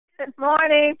Good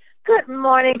morning. Good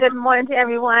morning. Good morning to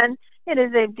everyone. It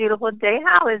is a beautiful day.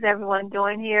 How is everyone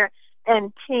doing here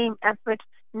in Team Effort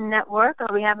Network?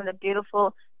 Are we having a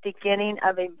beautiful beginning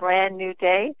of a brand new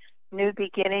day? New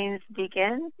beginnings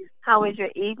begin. How is your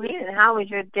evening and how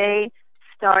is your day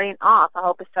starting off? I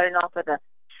hope it's starting off with a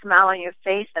smile on your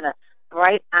face and a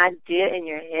bright idea in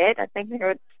your head. I think we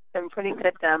heard some pretty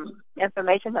good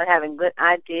information about having good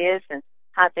ideas and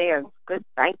how they are good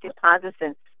bank deposits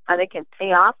and how they can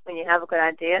pay off when you have a good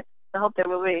idea. I hope that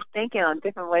we're really thinking on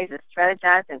different ways to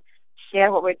strategize and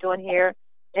share what we're doing here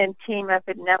in Team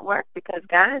Effort Network because,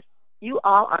 guys, you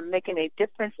all are making a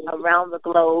difference around the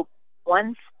globe,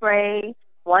 one spray,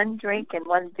 one drink, and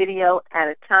one video at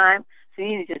a time. So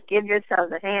you need to just give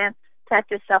yourselves a hand, pat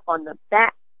yourself on the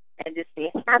back, and just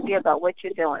be happy about what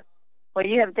you're doing. Well,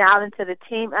 you have dialed into the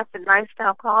Team Effort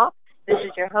Lifestyle Call. This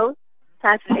is your host,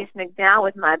 Pastor Denise McDowell,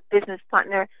 with my business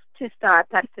partner, two-star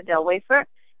Pastor Del Wafer.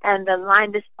 And the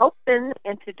line is open.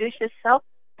 Introduce yourself.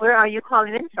 Where are you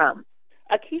calling in from?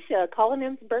 Akeisha, calling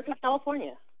in from Berkeley,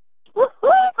 California.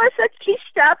 Woohoo! It's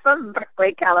Akeisha from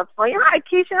Berkeley, California. Hi,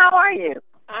 Akeisha. How are you?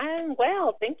 I'm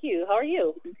well, thank you. How are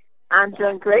you? I'm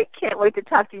doing great. Can't wait to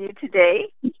talk to you today.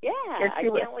 Yeah, I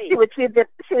can't wait. See what you've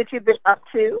been up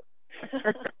to.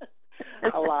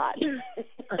 A lot.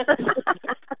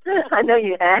 I know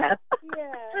you have.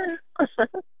 Yeah.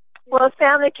 Well,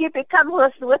 family, keep it coming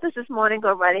with us this morning.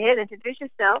 Go right ahead. Introduce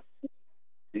yourself.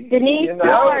 Denise, Dayton,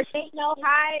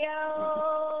 Ohio.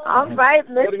 All right,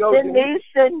 Miss Denise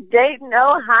in Dayton,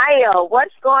 Ohio.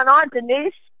 What's going on,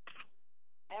 Denise?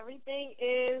 Everything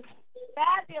is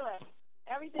fabulous.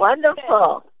 Everything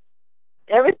Wonderful.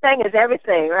 Everything is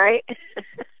everything, right?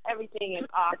 Everything is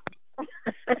awesome.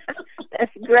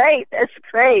 That's great. That's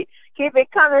great. Keep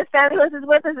it coming, family. Who's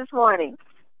with us this morning?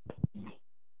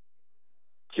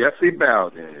 Jesse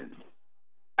Bowden.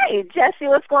 Hey, Jesse,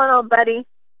 what's going on, buddy?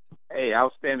 Hey,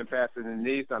 outstanding, Pastor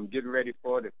Denise. I'm getting ready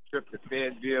for the trip to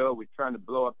Fayetteville. We're trying to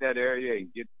blow up that area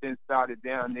and get things started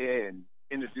down there and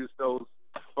introduce those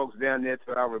folks down there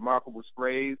to our remarkable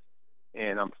sprays.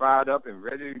 And I'm fired up and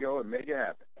ready to go and make it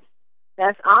happen.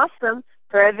 That's awesome.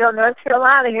 Fayetteville, North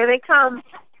Carolina. Here they come.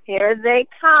 Here they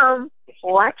come.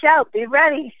 Watch out. Be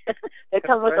ready. They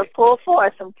come with a full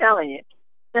force, I'm telling you.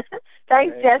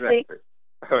 Thanks, Jesse.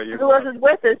 Oh, who else is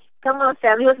with us? Come on,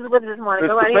 family. Who else is with us this morning?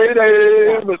 Mr.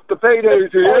 Payday. Mr.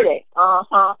 Payday's here. Payday.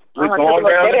 We're going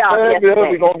down to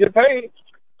Fayetteville. We're going to get paid.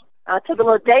 I took a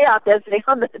little day off yesterday,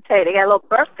 huh, Mr. Payday? They got a little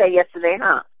birthday yesterday,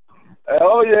 huh?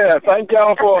 Oh, yeah. Thank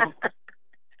y'all for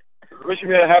wishing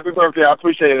me a happy birthday. I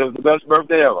appreciate it. It was the best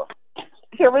birthday ever.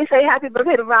 Can we say happy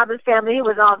birthday to Robert's family? He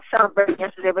was on celebrating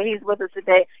yesterday, but he's with us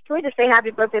today. Can we just say happy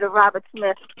birthday to Robert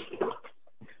Smith?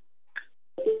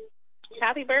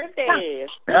 Happy birthday.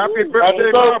 Happy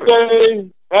birthday,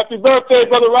 Robert. Happy birthday,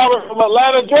 Brother Robert from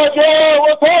Atlanta, Georgia.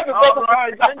 What's happening, brother? All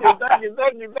right. Thank you,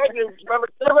 Brother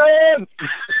Kevin.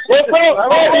 What's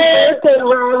up, Happy birthday,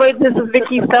 Robert. This is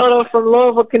Vicky Soto from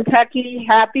Louisville, Kentucky.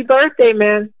 Happy birthday,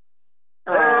 man.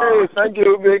 Hey, thank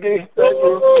you, Vicky. Thank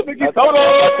you. Vicky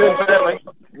Soto.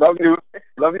 Love you.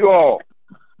 Love you all.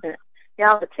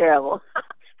 Y'all are terrible.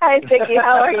 Hi, Vicky.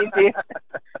 How are you, dear?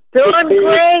 Doing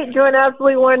great. Doing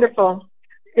absolutely wonderful.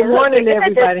 Good morning,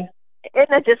 everybody. Isn't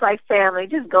that just like family?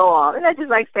 Just go off. Isn't that just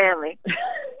like family?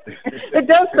 It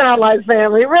does sound like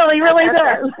family. It really, really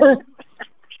does.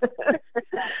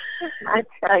 I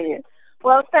tell you.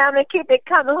 Well, family, keep it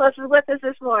coming. Who else is with us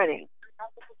this morning?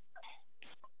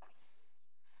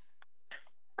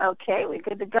 Okay, we're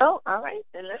good to go. All right,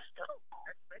 then let's go.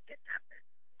 Let's make it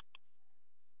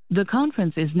happen. The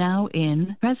conference is now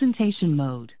in presentation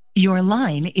mode. Your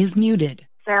line is muted.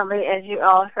 Family, as you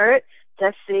all heard,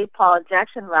 Jesse, Paul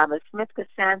Jackson, Robert Smith,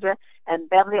 Cassandra, and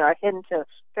Beverly are heading to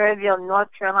Fayetteville, North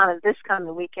Carolina this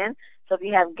coming weekend. So if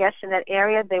you have guests in that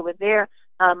area, they were there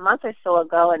a month or so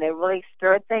ago, and they really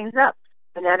stirred things up.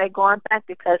 But now they're going back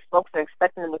because folks are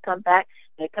expecting them to come back.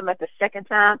 And they come back the second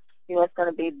time, you know, it's going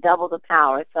to be double the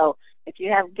power. So if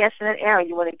you have guests in that area,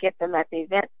 you want to get them at the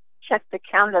event, check the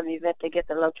calendar of the event to get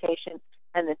the location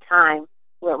and the time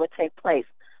where it would take place.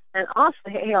 And also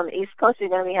here on the East Coast, we're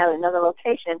going to be having another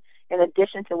location in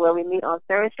addition to where we meet on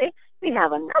Thursday. We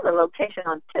have another location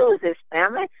on Tuesdays,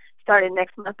 family. Starting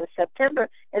next month of September,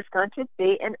 it's going to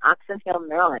be in Oxon Hill,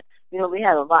 Maryland. You know, we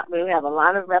have a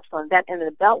lot of reps on that end of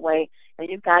the Beltway, and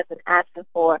you guys have been asking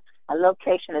for a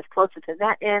location that's closer to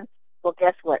that end. Well,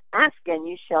 guess what? Ask and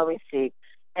you shall receive.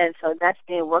 And so that's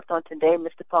being worked on today.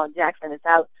 Mr. Paul Jackson is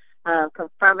out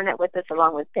confirming it with us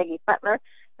along with Peggy Butler,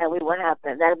 and we will have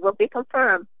that will be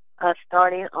confirmed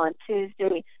starting on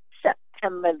Tuesday,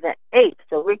 September the 8th.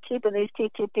 So we're keeping these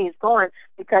TTPs going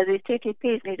because these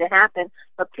TTPs need to happen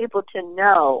for people to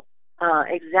know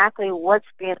exactly what's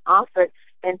being offered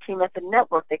in Team Effort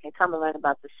Network. They can come and learn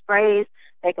about the sprays.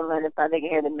 They can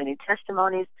hear the many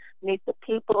testimonies, meet the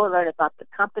people, learn about the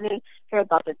company, hear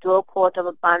about the dual core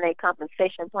double bonding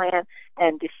compensation plan,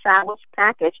 and decide which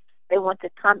package they want to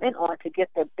come in on to get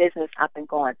their business up and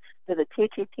going. So the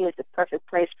TTP is the perfect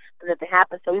place for that to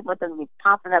happen. So we want them to be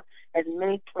popping up as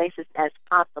many places as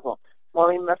possible.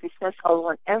 Maureen Murphy-Smith holds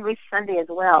one every Sunday as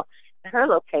well at her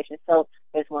location. So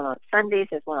there's one on Sundays,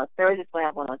 there's one on Thursdays, we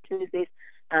have one on Tuesdays.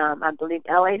 I believe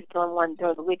LA is doing one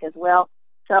during the week as well.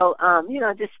 So,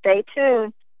 just stay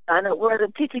tuned. Find out where the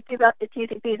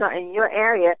TTPs are in your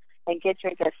area and get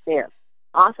your guests there.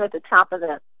 Also, at the top of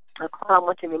the call, I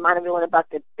want to remind everyone about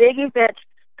the big event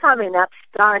coming up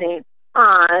starting.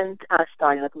 The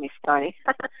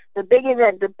big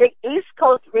event, the big East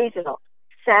Coast Regional,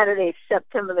 Saturday,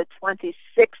 September the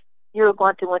 26th. You're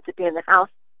going to want to be in the house.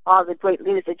 All the great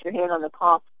leaders that you're hearing on the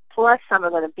call, plus some are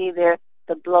going to be there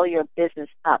to blow your business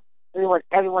up. We want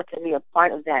everyone to be a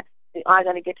part of that. We are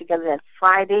going to get together that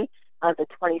Friday, the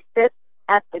 25th,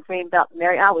 at the Greenbelt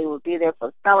Marriott. We will be there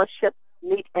for fellowship,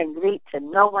 meet and greet, to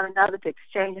know one another, to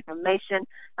exchange information,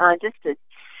 just to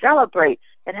celebrate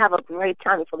and have a great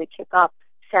time before we kick off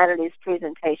Saturday's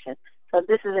presentation. So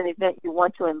this is an event you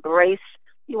want to embrace.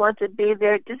 You want to be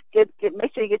there. Just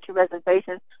make sure you get your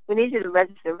reservations. We need you to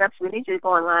register reps. We need you to go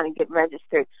online and get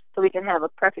registered so we can have a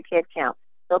perfect head count.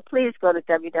 So please go to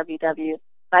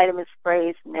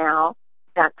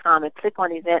www.vitaminspraysnow.com and click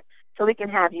on event so we can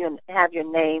have you and have your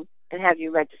name and have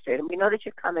you registered. And we know that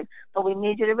you're coming, but we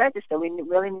need you to register. We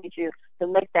really need you to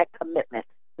make that commitment.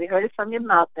 We heard it from your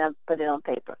mouth, now put it on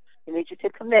paper. We need you to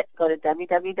commit. Go to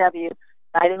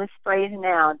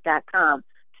www.vitaminspraysnow.com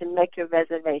to make your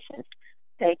reservations.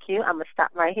 Thank you. I'm going to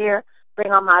stop right here.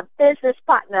 Bring on my business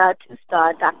partner,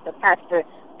 two-star Dr. Pastor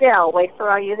Dale Wafer.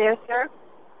 Are you there, sir?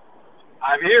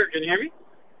 I'm here. Can you hear me?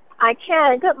 I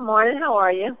can. Good morning. How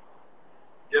are you?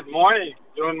 Good morning.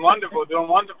 Doing wonderful. Doing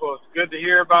wonderful. It's good to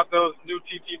hear about those new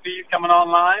TTPs coming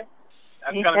online.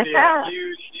 That's going to be a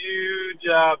huge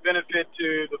benefit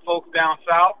to the folks down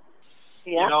south.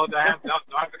 Yeah. They don't have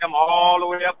to come all the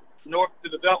way up north to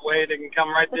the Beltway. They can come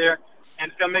right there. And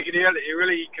it's going to make it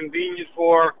really convenient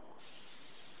for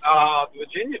the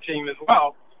Virginia team as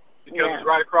well, because it's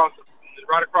right across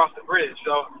the bridge.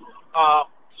 So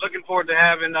looking forward to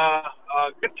having a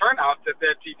good turnout at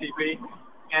that TTP.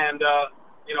 And,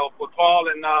 with Paul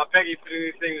and Peggy putting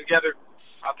these things together,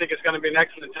 I think it's going to be an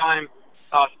excellent time,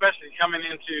 especially coming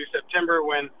into September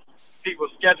when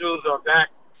people's schedules are back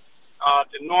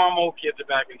to normal, kids are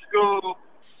back in school,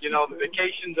 the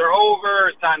vacations are over,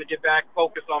 it's time to get back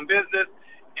focused on business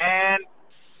and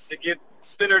to get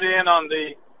centered in on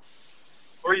the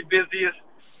three busiest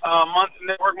months in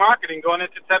network marketing going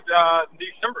into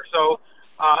December. So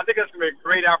I think that's going to be a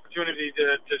great opportunity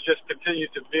to just continue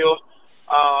to build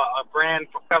a brand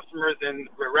for customers and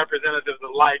representatives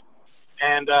alike.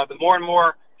 And the more and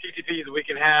more TTPs we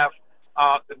can have,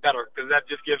 the better, because that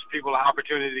just gives people an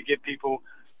opportunity to get people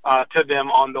to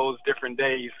them on those different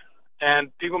days.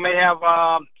 And people may have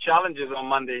challenges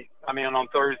on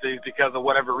Thursdays because of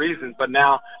whatever reasons, but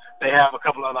now they have a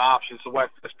couple other options, so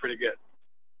that's pretty good.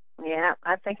 Yeah,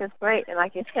 I think it's great. And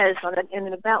like you said, it's on the end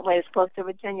of the Beltway. It's close to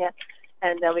Virginia,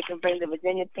 and we can bring the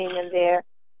Virginia team in there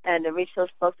and to reach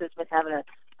those folks that's been having a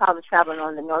problem traveling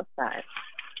on the north side.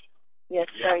 Yes,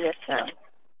 sir. Yes, sir.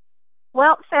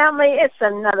 Well, family, it's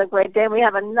another great day. We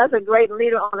have another great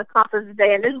leader on the conference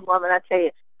today, and this woman, I tell you,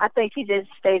 I think she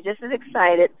just stays just as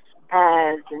excited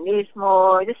as Denise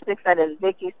Moore, just as excited as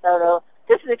Vicky Soto,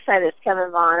 just as excited as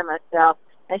Kevin Vaughn and myself,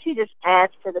 and she just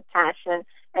adds to the passion,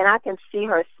 and I can see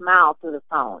her smile through the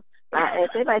phone.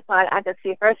 If anybody thought I can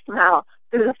see her smile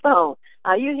through the phone.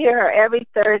 You hear her every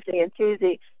Thursday and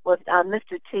Tuesday with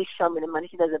Mr. T, Show Me the Money.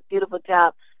 She does a beautiful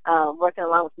job working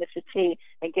along with Mr. T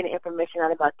and getting information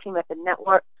out about Team Effort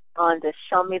Network on the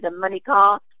Show Me the Money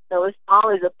call. So it's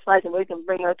always a pleasure. We can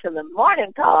bring her to the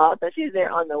morning call, so she's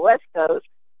there on the West Coast.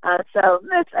 So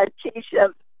Miss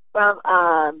Akeisha from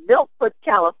Melfort,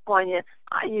 California,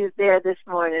 are you there this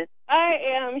morning? I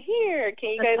am here.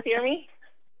 Can you guys hear me?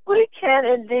 We can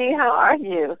indeed. How are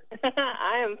you?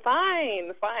 I am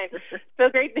fine. So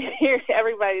great to hear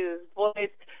everybody's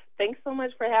voice. Thanks so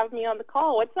much for having me on the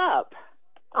call. What's up?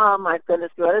 Oh, my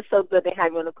goodness, girl. It's so good to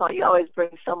have you on the call. You always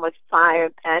bring so much fire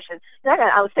and passion.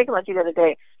 I was thinking about you the other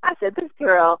day. I said, this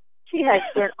girl, she has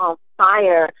been on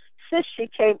fire since she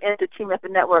came into Team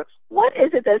Effort Network. What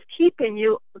is it that's keeping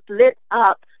you lit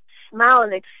up,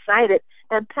 smiling, excited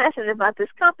and passionate about this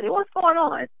company. What's going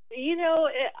on? You know,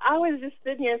 I was just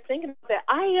sitting here thinking that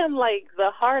I am like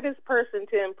the hardest person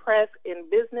to impress in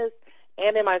business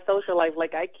and in my social life.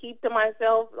 Like, I keep to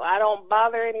myself. I don't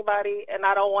bother anybody, and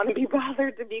I don't want to be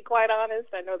bothered, to be quite honest.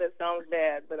 I know that sounds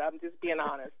bad, but I'm just being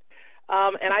honest.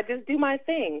 And I just do my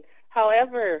thing.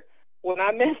 However, when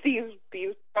I met these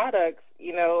products,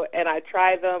 you know, and I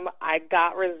tried them, I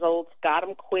got results, got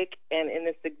them quick and in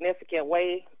a significant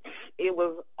way. It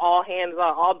was all hands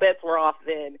on. All bets were off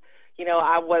then. You know,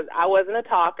 I wasn't a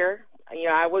talker. You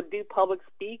know, I would do public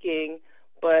speaking,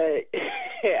 but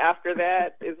after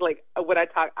that, it's like when I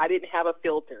talk, I didn't have a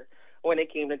filter when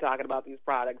it came to talking about these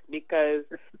products because,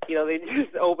 you know, they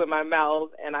just opened my mouth,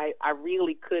 and I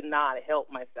really could not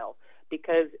help myself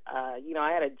because, you know,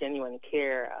 I had a genuine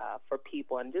care for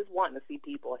people and just wanting to see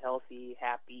people healthy,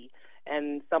 happy,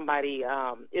 and somebody,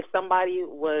 if somebody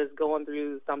was going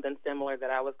through something similar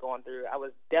that I was going through, I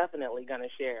was definitely going to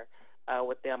share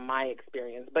with them my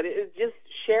experience. But it's just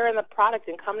sharing the product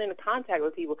and coming into contact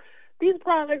with people. These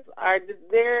products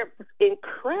they're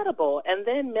incredible. And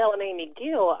then Mel and Amy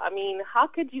Gill, I mean, how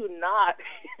could you not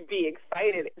be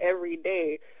excited every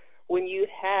day when you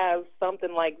have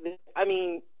something like this? I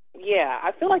mean, yeah,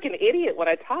 I feel like an idiot when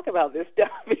I talk about this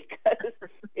stuff because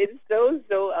it's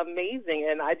so amazing,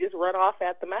 and I just run off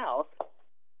at the mouth.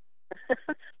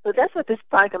 Well, that's what this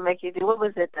product will make you do. What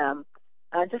was it?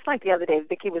 Just like the other day,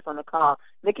 Vicki was on the call.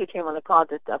 Vicki came on the call,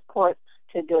 just, of course,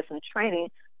 to do some training,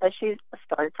 but she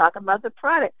started talking about the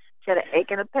product. She had an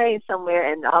ache and a pain somewhere,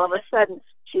 and all of a sudden,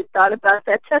 she thought about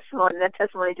that testimony, and that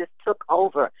testimony just took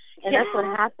over. And that's what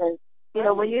happens. You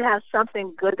know, when you have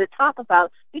something good to talk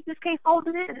about, you just can't hold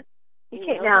it in. You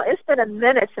can't. Now, it's been a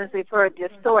minute since we've heard your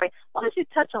story. Why don't you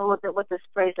touch on a little bit what the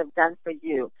sprays have done for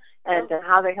you and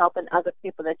how they're helping other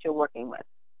people that you're working with?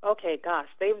 Okay, gosh,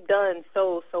 they've done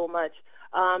so much.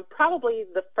 Probably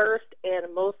the first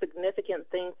and most significant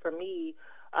thing for me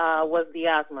was the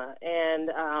asthma.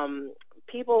 And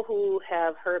people who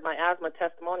have heard my asthma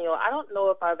testimonial, I don't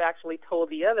know if I've actually told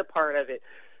the other part of it.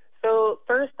 So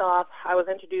first off, I was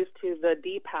introduced to the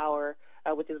D-Power,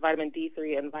 which is vitamin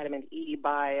D3 and vitamin E,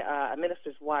 by a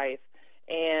minister's wife.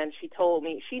 And she told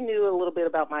me, she knew a little bit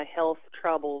about my health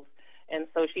troubles, and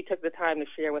so she took the time to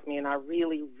share with me, and I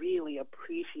really, really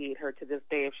appreciate her to this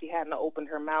day. If she hadn't opened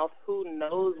her mouth, who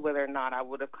knows whether or not I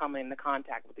would have come into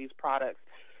contact with these products.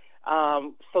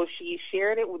 So she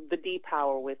shared it with the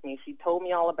D-Power with me. She told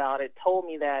me all about it, told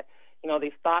me that, you know,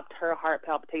 they stopped her heart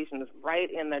palpitations right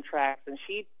in their tracks, and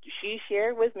she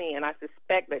shared with me, and I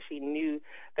suspect that she knew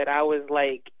that I was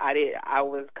like, I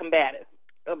was combative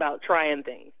about trying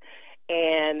things.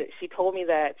 And she told me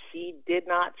that she did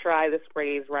not try the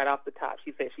sprays right off the top.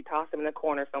 She said she tossed them in a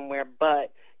corner somewhere,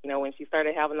 but, you know, when she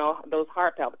started having those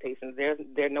heart palpitations,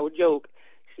 they're no joke.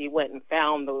 She went and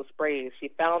found those sprays. She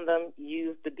found them,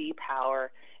 used the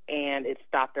D-Power, and it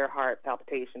stopped her heart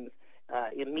palpitations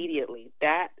immediately.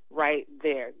 That right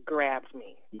there grabbed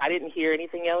me. I didn't hear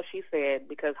anything else she said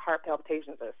because heart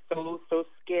palpitations are so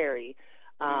scary,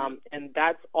 and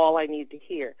that's all I need to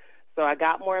hear. So I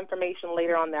got more information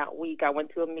later on that week. I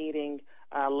went to a meeting,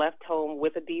 left home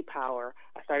with a D-Power.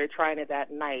 I started trying it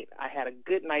that night. I had a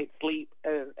good night's sleep,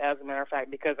 as a matter of fact,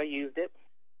 because I used it.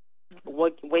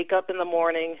 Wake up in the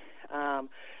morning,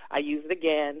 I use it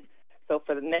again. So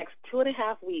for the next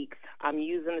 2.5 weeks, I'm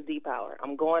using the D-Power.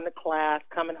 I'm going to class,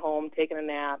 coming home, taking a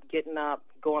nap, getting up,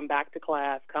 going back to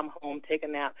class, come home, take a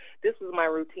nap. This was my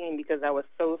routine because I was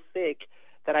so sick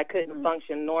that I couldn't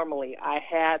function normally. I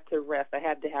had to rest. I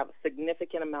had to have a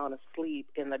significant amount of sleep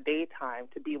in the daytime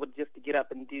to be able just to get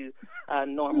up and do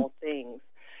normal things.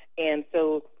 And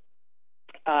so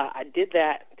I did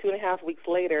that. 2.5 weeks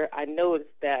later, I noticed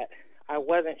that I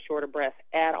wasn't short of breath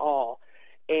at all.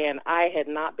 And I had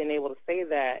not been able to say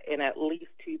that in at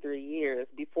least 2-3 years.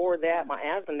 Before that, my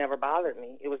asthma never bothered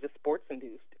me. It was just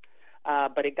sports-induced.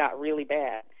 But it got really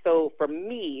bad. So for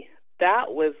me, that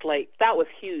was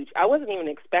huge. I wasn't even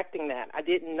expecting that. I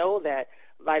didn't know that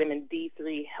vitamin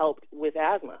D3 helped with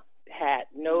asthma. Had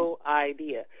no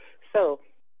idea. So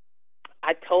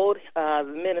I told the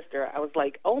minister, I was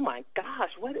like, oh my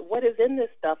gosh, what is in this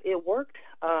stuff? It worked.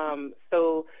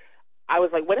 So I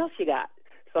was like, what else you got?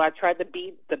 So I tried the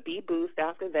B boost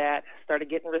after that, started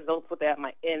getting results with that.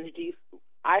 My energy,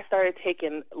 I started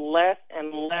taking less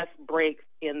and less breaks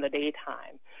in the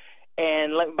daytime.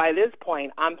 And by this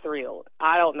point, I'm thrilled.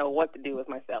 I don't know what to do with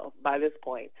myself by this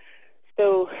point.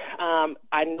 So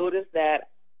I noticed that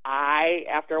I,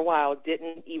 after a while,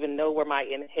 didn't even know where my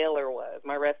inhaler was,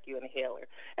 my rescue inhaler.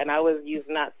 And I was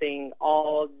using that thing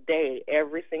all day.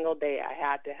 Every single day I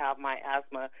had to have my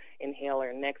asthma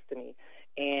inhaler next to me.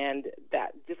 and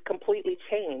that just completely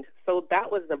changed. So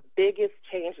that was the biggest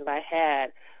change that I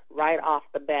had right off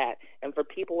the bat. And for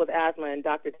people with asthma, and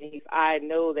Dr. Denise, I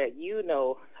know that you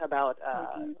know about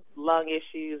lung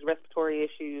issues, respiratory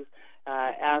issues,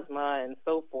 asthma, and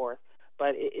so forth.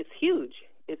 But it's huge.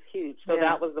 It's huge. So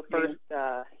that was the first,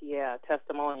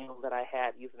 testimonial that I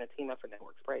had using the Team Effort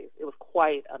Network sprays. It was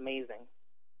quite amazing.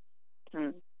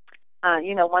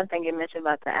 One thing you mentioned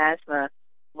about the asthma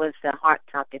was the heart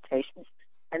palpitations,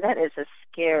 and that is a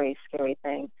scary, scary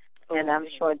thing. And I'm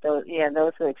sure those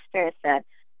who experience that,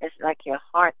 it's like your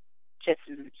heart just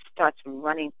starts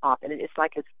running off, and it's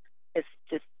like it's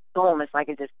just boom. It's like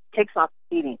it just takes off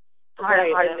beating.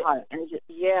 Hard. And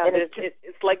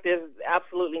it's like there's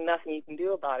absolutely nothing you can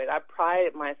do about it. I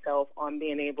prided myself on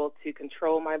being able to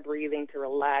control my breathing, to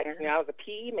relax. I was a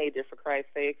PE major, for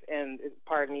Christ's sake, and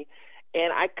pardon me,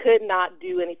 and I could not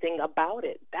do anything about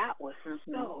it. That was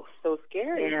so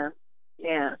scary.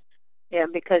 Yeah,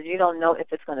 because you don't know if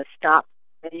it's going to stop,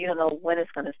 and you don't know when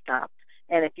it's going to stop.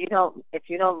 And if you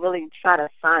don't really try to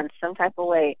find some type of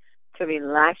way to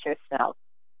relax yourself,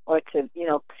 or to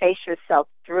pace yourself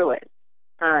through it,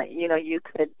 you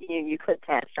could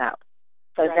pass out.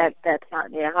 So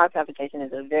heart palpitation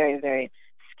is a very, very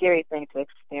scary thing to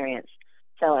experience.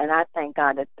 So, and I thank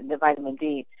God that the vitamin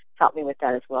D helped me with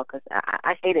that as well, because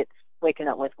I hated waking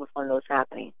up with one of those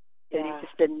happening. You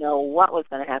just didn't know what was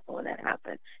going to happen when that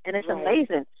happened. And it's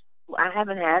amazing. I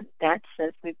haven't had that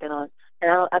since we've been on,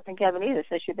 and I think you haven't either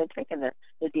since you've been taking the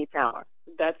D-Power.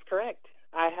 That's correct.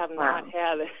 I have not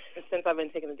had it since I've been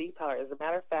taking the D-Power. As a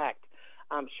matter of fact,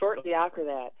 shortly after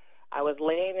that, I was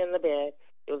laying in the bed.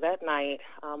 It was at night,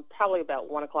 probably about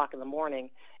 1 o'clock in the morning,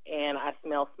 and I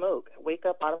smell smoke. I wake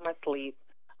up out of my sleep,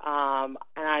 and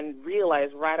I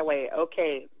realize right away,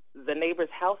 okay, the neighbor's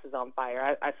house is on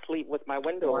fire. I sleep with my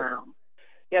window open.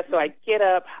 Yeah, so I get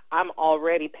up. I'm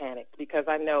already panicked because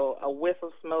I know a whiff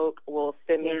of smoke will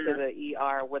send me to the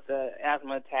ER with an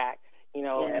asthma attack.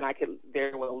 And I could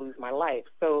very well lose my life.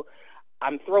 So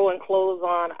I'm throwing clothes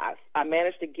on. I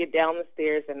managed to get down the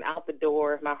stairs and out the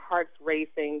door. My heart's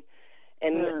racing.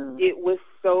 And it was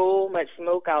so much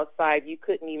smoke outside, you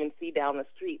couldn't even see down the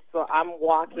street. So I'm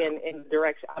walking in the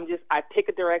direction. I pick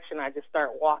a direction. I just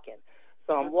start walking.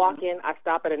 So I'm walking. I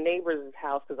stop at a neighbor's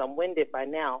house because I'm winded by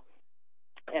now.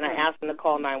 And I asked them to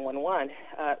call 911.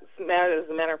 As a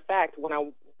matter of fact, when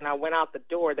I went out the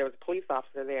door, there was a police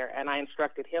officer there, and I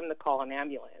instructed him to call an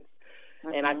ambulance.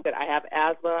 And I said, I have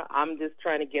asthma. I'm just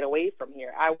trying to get away from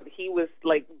here. He was,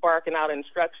 like, barking out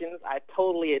instructions. I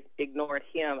totally ignored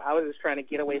him. I was just trying to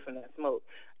get away from that smoke.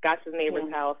 Got to the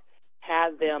neighbor's house,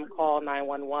 had them call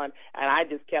 911, and I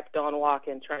just kept on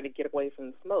walking, trying to get away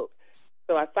from the smoke.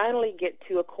 So I finally get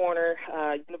to a corner,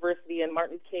 University and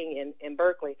Martin King in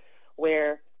Berkeley,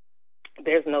 where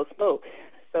there's no smoke.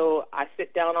 So I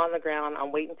sit down on the ground.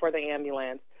 I'm waiting for the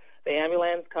ambulance. The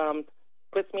ambulance comes,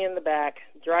 puts me in the back,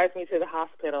 drives me to the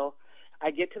hospital.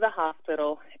 I get to the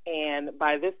hospital, and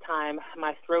by this time,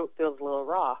 my throat feels a little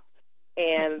raw.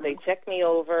 And they check me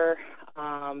over.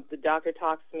 The doctor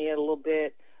talks to me a little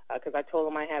bit because I told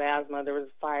him I had asthma. There was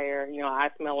a fire. I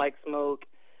smell like smoke.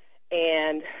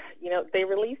 And, they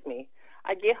release me.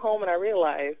 I get home, and I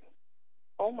realize,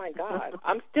 oh, my God,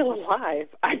 I'm still alive.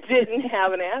 I didn't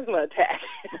have an asthma attack.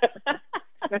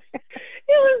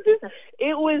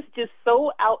 It was just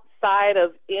so outside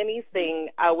of anything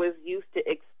I was used to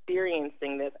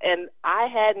experiencing this. And I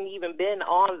hadn't even been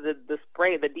on the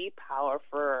spray, the D-Power,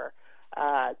 for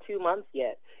 2 months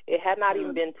yet. It had not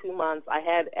even been 2 months. I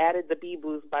had added the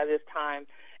B-Boost by this time,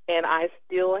 and I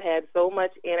still had so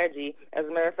much energy. As a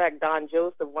matter of fact, Don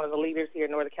Joseph, one of the leaders here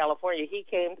in Northern California, he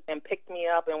came and picked me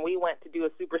up, and we went to do a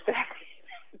Super Saturday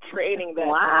training.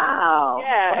 Wow.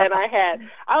 Yeah, and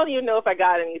I don't even know if I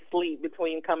got any sleep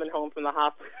between coming home from the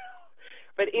hospital.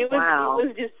 But it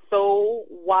was just so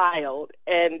wild,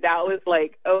 and that was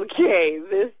like, okay,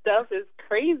 this stuff is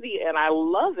crazy, and I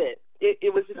love it.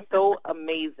 It was just so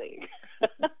amazing.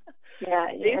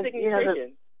 Basic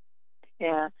nutrition.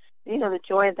 The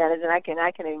joy of that is that I can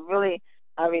really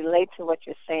relate to what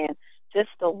you're saying. Just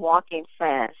the walking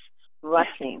fast,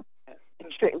 rushing,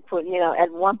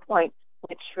 at one point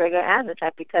would trigger asthma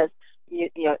attack because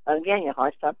again your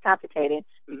heart starts palpitating.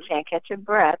 You can't catch your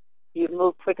breath. You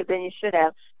move quicker than you should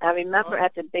have. I remember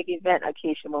at the big event,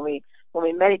 Akeisha, when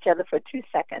we met each other for 2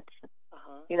 seconds.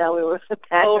 We were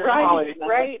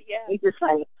right, yeah. We just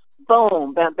like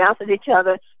boom, bounced each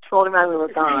other, twirled around, we were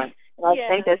gone. And I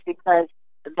think that's because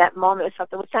that moment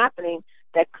something was happening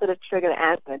that could have triggered an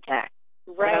asthma attack.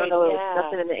 Right. I don't know, it was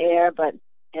something in the air, but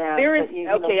there is.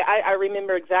 I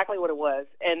remember exactly what it was,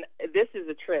 and this is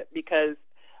a trip because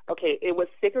Okay, it was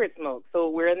cigarette smoke. So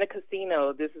we're in the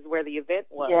casino. This is where the event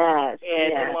was. Yes.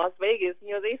 And in Las Vegas,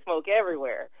 they smoke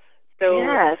everywhere. So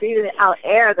yes, even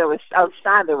outside there was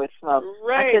smoke.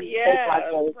 Right,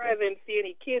 rather than see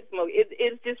any kids smoke.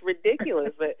 It's just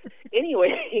ridiculous. But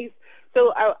anyways,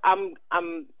 so I'm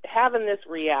having this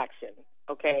reaction,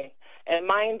 okay? And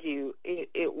mind you,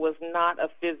 it was not a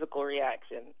physical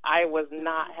reaction. I was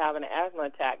not having an asthma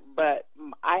attack, but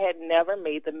I had never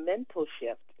made the mental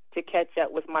shift to catch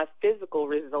up with my physical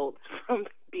results from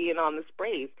being on the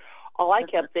sprays. All I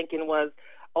kept thinking was,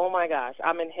 oh my gosh,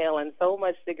 I'm inhaling so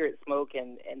much cigarette smoke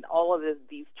and all of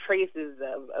these traces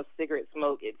of cigarette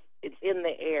smoke. It's in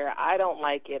the air. I don't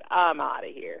like it. I'm out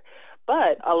of here.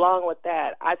 But along with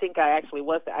that, I think I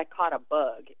caught a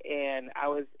bug, and I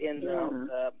was in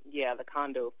the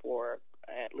condo for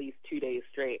at least 2 days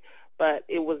straight. But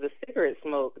it was the cigarette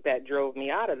smoke that drove me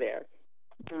out of there.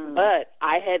 But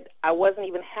I wasn't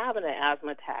even having an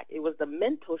asthma attack. It was the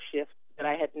mental shift that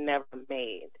I had never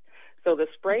made. So the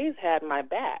sprays had my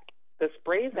back. The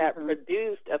sprays had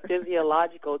produced a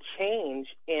physiological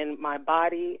change in my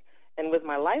body and with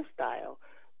my lifestyle.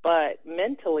 But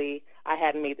mentally, I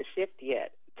hadn't made the shift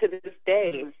yet. To this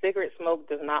day, cigarette smoke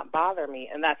does not bother me,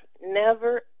 and that's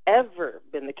never, ever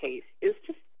been the case. It's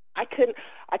just I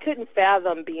couldn't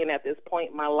fathom being at this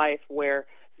point in my life where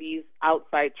these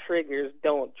outside triggers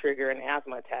don't trigger an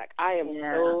asthma attack. I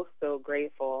am so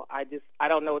grateful. I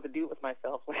don't know what to do with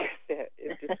myself. Like I said,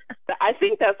 it's just, I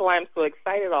think that's why I'm so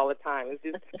excited all the time. It's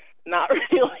just not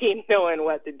really knowing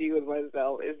what to do with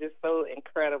myself. It's just so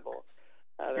incredible.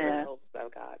 The results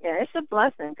I've got. Yeah, it's a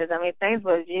blessing because, things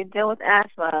where you deal with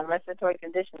asthma and respiratory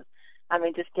conditions,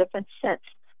 just different scents.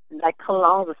 Like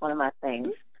cologne was one of my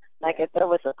things. Like if there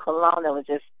was a cologne that was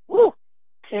just,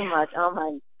 too much, oh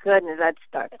my goodness, I'd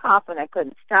start coughing. I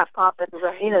couldn't stop coughing.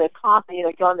 Right. The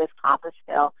coughing, go on this coughing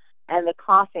spell, and the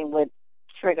coughing would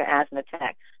trigger asthma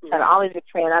attack. So I'd always be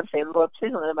praying. I'd say, Lord,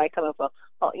 please don't let anybody come up for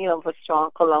strong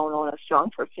cologne or a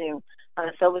strong perfume.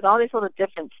 So it was all these little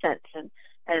different scents and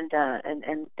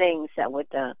things that would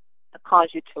cause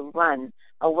you to run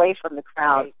away from the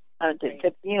crowd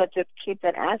to keep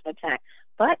that asthma attack.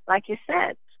 But like you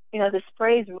said, the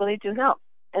sprays really do help.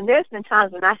 And there's been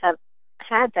times when I have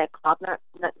had that cough, not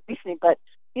recently, but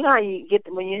you know how you get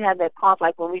when you have that cough,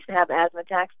 like when we used to have asthma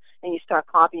attacks and you start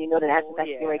coughing, that asthma attack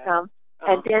is going to come.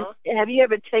 And then, have you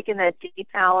ever taken that D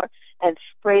power and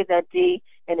sprayed that D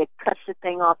and it cuts the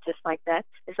thing off just like that?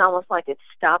 It's almost like it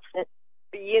stops it.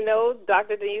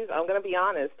 Dr. Denise, I'm going to be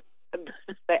honest.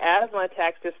 The asthma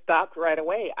attacks just stopped right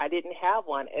away. I didn't have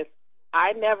one.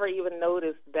 I never even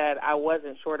noticed that I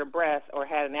wasn't short of breath or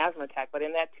had an asthma attack. But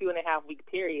in that 2.5-week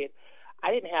period,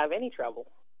 I didn't have any trouble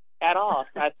at all.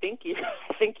 So I think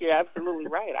you're absolutely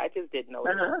right. I just didn't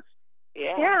notice.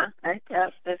 Yeah.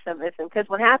 Because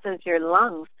what happens, your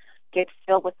lungs get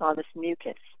filled with all this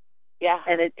mucus. Yeah.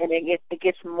 And it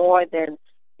gets more than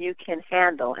you can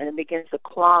handle, and it begins to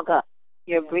clog up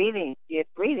your breathing.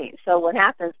 So what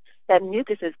happens, that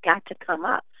mucus has got to come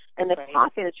up. And the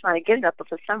coughing is trying to get it up, but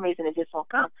for some reason it just won't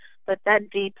come. But that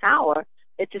D power,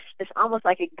 it's almost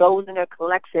like it goes in there,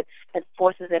 collects it, and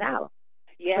forces it out.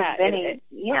 Yeah.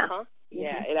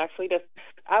 It actually does.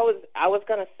 I was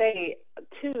going to say,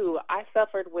 too, I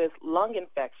suffered with lung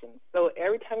infections. So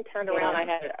every time I turned around, I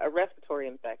had a respiratory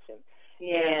infection.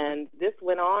 Yeah. And this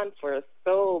went on for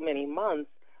so many months,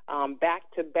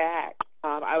 back to back.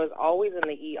 I was always in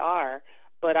the ER,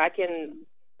 but I can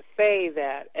say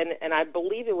that, and I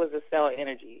believe it was the cell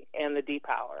energy and the D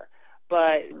power,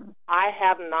 but I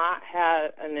have not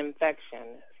had an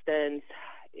infection since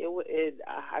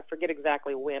I forget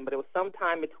exactly when, but it was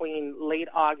sometime between late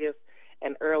August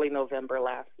and early November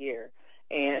last year.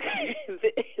 And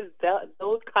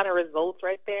those kind of results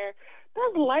right there,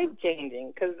 that's life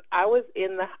changing, because I was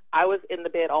in the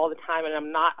bed all the time, and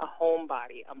I'm not a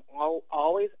homebody. I'm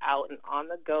always out and on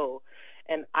the go.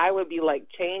 And I would be like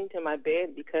chained to my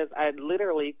bed because I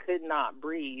literally could not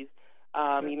breathe.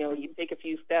 You take a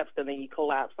few steps and then you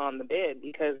collapse on the bed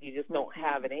because you just don't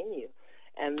have it in you.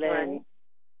 And then,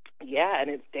 and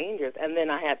it's dangerous. And then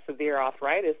I had severe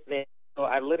arthritis then, so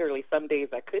I literally, some days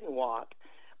I couldn't walk.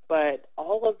 But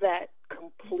all of that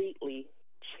completely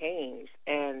changed.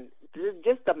 And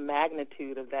just the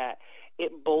magnitude of that,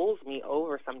 it bowls me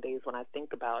over some days when I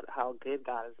think about how good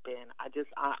God has been.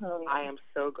 I am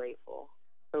so grateful.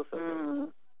 So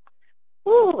grateful.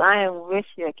 Ooh, I am with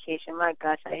you, Akeisha. My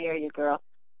gosh, I hear you, girl.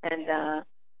 And,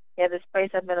 the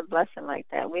sprays have been a blessing like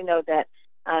that. We know that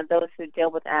those who deal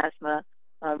with asthma,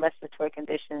 respiratory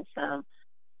conditions,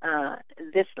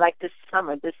 this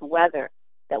summer, this weather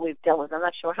that we've dealt with, I'm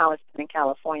not sure how it's been in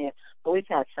California, but we've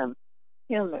had some,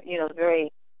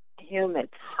 very humid,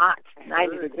 hot,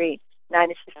 90 degrees,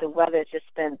 96. The weather has just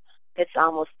been, it's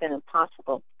almost been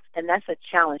impossible. And that's a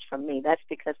challenge for me. That's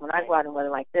because when I go out in weather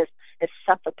like this, it's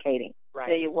suffocating. Right.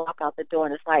 So you walk out the door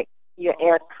and it's like your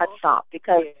air cuts off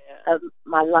because of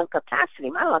my lung capacity.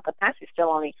 My lung capacity is still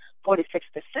only 46%.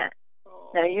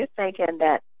 Now you're thinking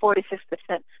that 46%,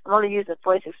 I'm only using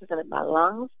 46% of my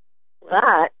lungs,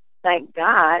 but thank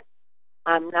God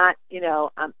I'm not,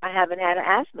 I haven't had an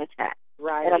asthma attack.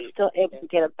 Right. And I'm still able to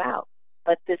get about.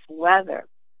 But this weather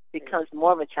becomes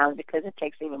more of a challenge because it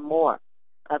takes even more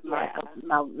of my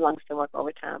lungs to work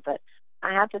overtime. But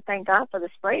I have to thank God for the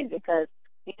sprays because,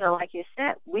 like you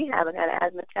said, we haven't had an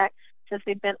asthma attack since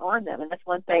we've been on them. And that's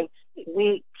one thing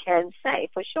we can say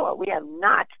for sure. We have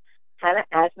not had an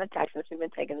asthma attack since we've been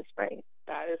taking the sprays.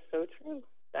 That is so true.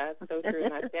 That's so true.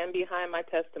 And I stand behind my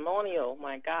testimonial.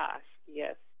 My gosh,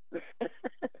 yes.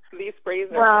 These sprays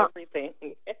are everything.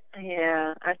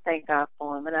 Yeah, I thank God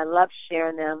for them. And I love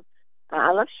sharing them.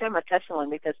 I love sharing my testimony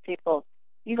because people,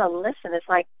 listen. It's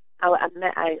like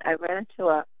I ran into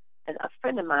a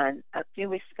friend of mine a few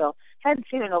weeks ago. Hadn't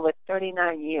seen her in over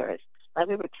 39 years. Like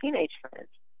we were teenage friends.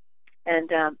 And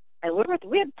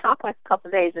we had talked like a couple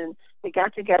of days, and we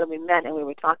got together, we met, and we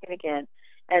were talking again.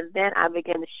 And then I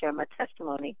began to share my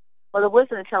testimony. Well, it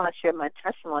wasn't until I shared my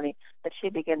testimony that she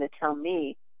began to tell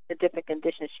me the different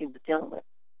conditions she was dealing with.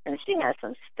 And she had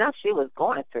some stuff she was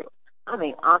going through. I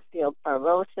mean,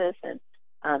 osteoporosis, and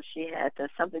she had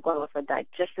something going on with her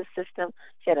digestive system.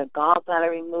 She had a gallbladder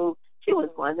removed. She was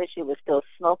going there. She was still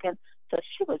smoking. So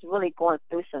she was really going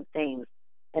through some things.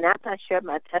 And after I shared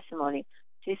my testimony,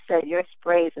 she said, your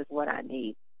sprays is what I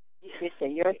need. She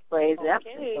said, your sprays, that's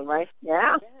right.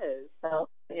 Yeah.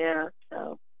 Yes.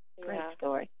 So great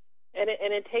story. And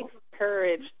it takes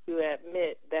courage to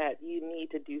admit that you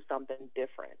need to do something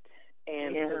different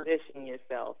and position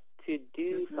yourself to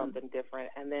do something different,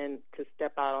 and then to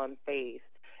step out on faith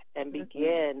and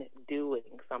begin doing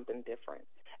something different.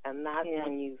 And that's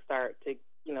when you start to,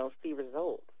 see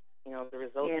results, the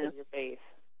results of your faith.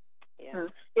 Yeah.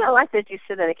 I like that you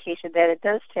said that, Akeisha, that it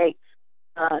does take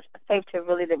faith to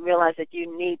really realize that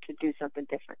you need to do something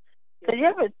different. Because you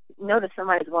ever notice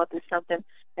somebody's going through something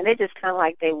and they just kind of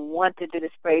like they want to do the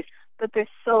sprays, but they're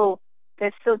so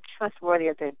trustworthy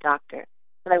of their doctor.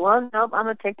 They're like, well, nope, I'm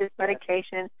going to take this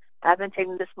medication. I've been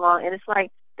taking this long. And it's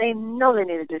like they know they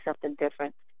need to do something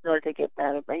different in order to get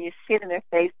better. But you see it in their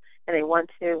face and they want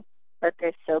to, but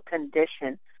they're so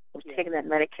conditioned with taking that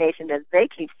medication that they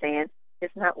keep saying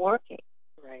it's not working.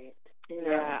 Right.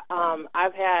 Yeah.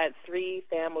 I've had 3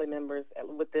 family members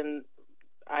within,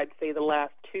 I'd say, the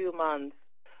last 2 months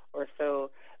or so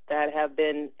that have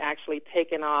been actually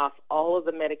taken off all of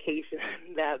the medication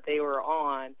that they were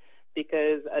on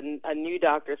because a new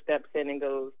doctor steps in and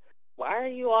goes, why are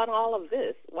you on all of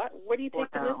this? What are you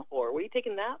taking this for? What are you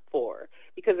taking that for?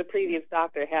 Because the previous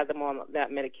doctor had them on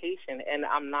that medication. And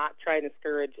I'm not trying to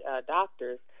discourage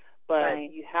doctors, but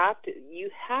you have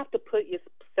to put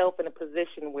yourself in a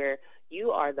position where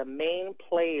you are the main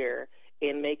player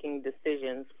in making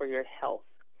decisions for your health.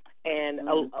 And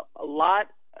a lot,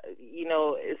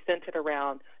 is centered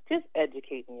around just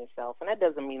educating yourself. And that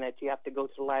doesn't mean that you have to go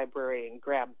to the library and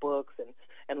grab books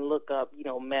and look up,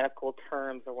 medical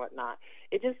terms or whatnot.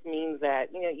 It just means that,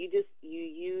 you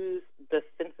use the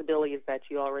sensibilities that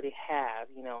you already have.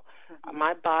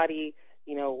 My body,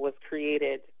 was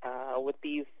created with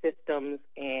these systems,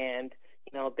 and,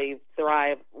 they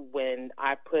thrive when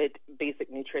I put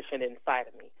basic nutrition inside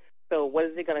of me. So what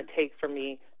is it going to take for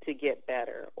me to get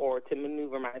better or to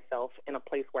maneuver myself in a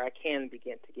place where I can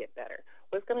begin to get better?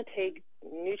 Well, it's going to take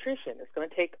nutrition. It's going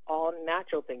to take all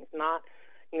natural things, not,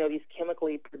 these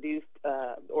chemically produced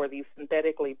or these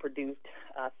synthetically produced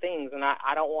things. And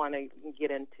I don't want to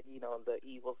get into, the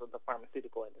evils of the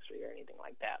pharmaceutical industry or anything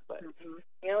like that. But,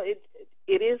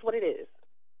 it is what it is.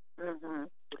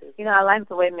 I like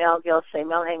the way Mel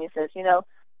Amy says,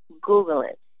 Google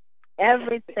it.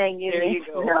 Everything you need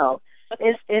to know.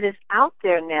 It is out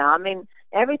there now. I mean,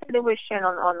 everything that we're sharing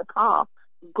on the call,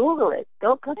 Google it.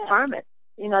 Don't confirm it.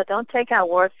 Don't take our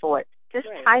word for it. Just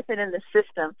type it in the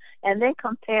system and then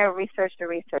compare research to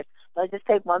research. Let's just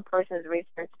take one person's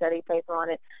research study paper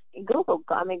on it. Google,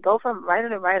 go from writer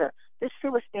to writer. Just see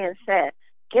what's being said.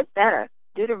 Get better.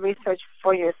 Do the research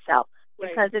for yourself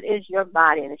because it is your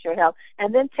body and it's your health.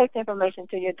 And then take the information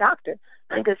to your doctor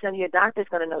because then your doctor's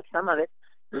going to know some of it.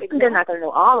 They're not going to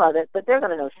know all of it, but they're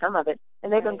going to know some of it,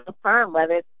 and they're going to confirm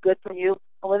whether it's good for you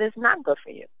or whether it's not good for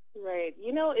you. Right.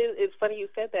 It's funny you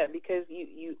said that because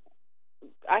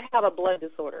I have a blood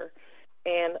disorder,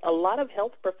 and a lot of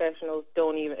health professionals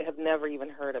have never even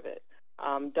heard of it,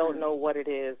 don't know what it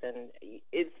is, and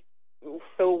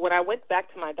so when I went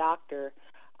back to my doctor,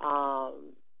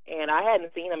 and I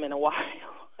hadn't seen him in a while.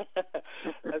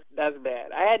 That's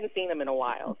bad. I hadn't seen him in a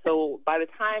while. So by the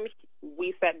time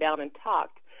we sat down and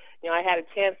talked, I had a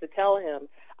chance to tell him,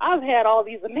 I've had all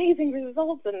these amazing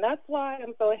results, and that's why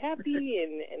I'm so happy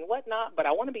and whatnot, but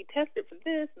I want to be tested for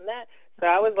this and that. So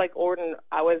I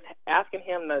was asking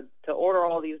him to order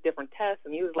all these different tests,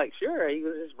 and he was like, sure. He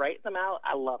was just writing them out.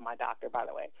 I love my doctor, by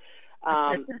the way.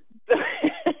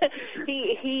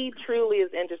 He truly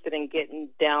is interested in getting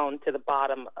down to the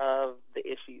bottom of the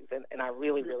issues, and I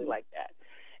really, really like that.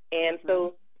 And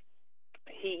so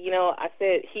he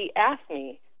asked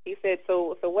me, he said,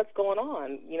 so what's going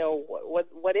on?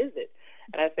 What is it?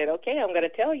 And I said, okay, I'm going to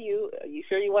tell you. Are you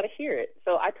sure you want to hear it?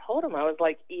 So I told him, I was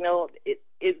like,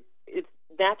 it's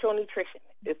natural nutrition.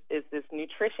 It's this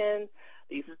nutrition.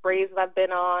 These sprays that I've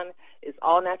been on, it's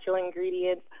all natural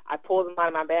ingredients. I pulled them out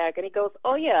of my bag, and he goes,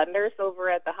 oh, yeah, a nurse over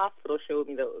at the hospital showed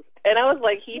me those. And I was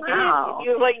like, he wow. did? He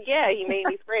was like, yeah, he made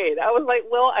me spray it. I was like,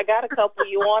 well, I got a couple.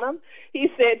 You want them? He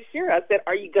said, sure. I said,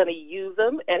 are you going to use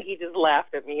them? And he just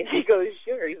laughed at me. He goes,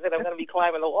 sure. He said, I'm going to be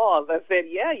climbing the walls. I said,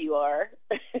 yeah, you are.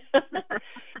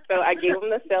 So I gave him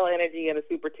the Cell Energy and the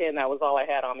Super 10. That was all I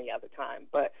had on me at the time.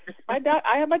 But I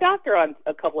have my doctor on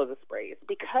a couple of the sprays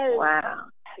because, wow.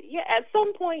 Yeah, at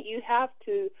some point you have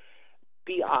to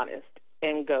be honest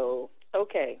and go,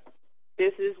 okay,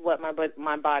 this is what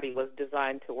my body was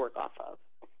designed to work off of.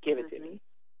 Give it to me.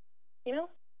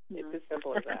 It's as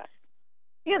simple as that.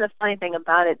 The funny thing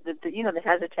about it, the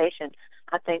hesitation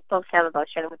I think folks have about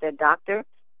sharing with their doctor,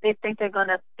 they think they're going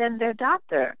to offend their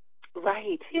doctor.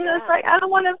 Right. It's like, I don't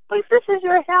want to, but this is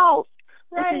your health.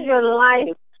 Right. This is your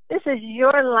life. This is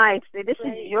your life. See, this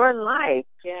is your life.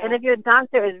 Yeah. And if your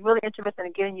doctor is really interested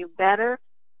in getting you better,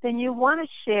 then you want to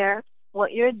share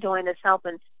what you're doing that's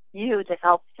helping you to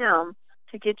help him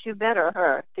to get you better, or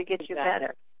her to get you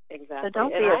better. Exactly. So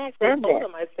don't be I actually offended. told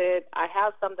him, I said, I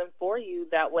have something for you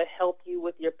that would help you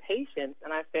with your patients.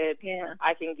 And I said,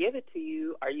 I can give it to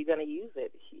you. Are you going to use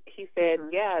it? He said,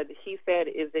 yeah. He said,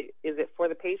 is it for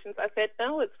the patients? I said,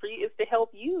 no, it's for you. It's to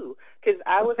help you. Because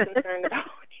I was concerned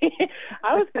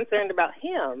about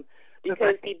him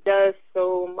because he does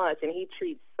so much and he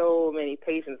treats so many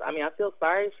patients. I mean, I feel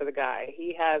sorry for the guy.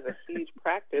 He has a huge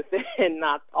practice and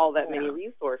not all that many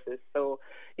resources. So,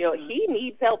 he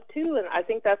needs help too. And I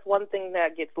think that's one thing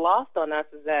that gets lost on us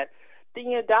is that,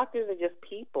 doctors are just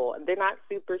people and they're not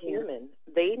superhuman.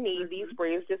 They need these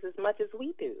sprays just as much as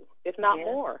we do, if not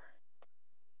more.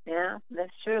 Yeah,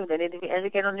 that's true. They need to be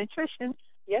educated on nutrition.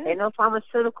 Yeah. They know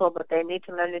pharmaceutical, but they need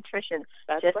to learn nutrition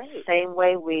the same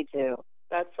way we do.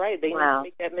 That's right. They need to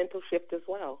make that mental shift as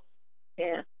well.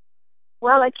 Yeah.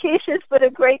 Well, Akeisha, it's been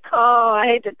a great call. I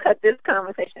hate to cut this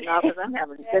conversation off because I'm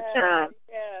having a good time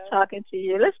talking to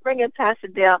you. Let's bring in Pastor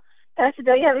Dale. Pastor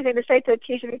Dale, you have anything to say to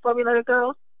Akeisha before we let her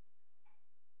go?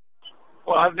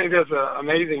 Well, I think that's an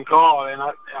amazing call, and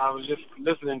I was just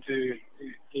listening to,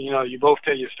 you both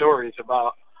tell your stories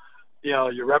about,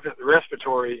 your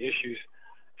respiratory issues,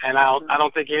 and I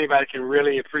don't think anybody can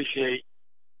really appreciate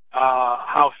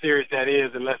how serious that is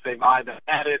unless they've either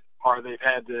had it or they've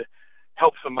had to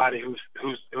help somebody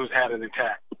who's had an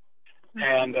attack.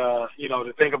 And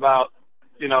to think about,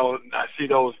 I see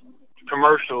those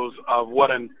commercials of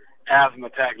what an asthma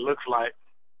attack looks like,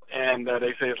 and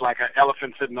they say it's like an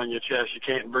elephant sitting on your chest. You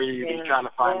can't breathe, and you're trying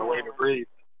to find a way to breathe.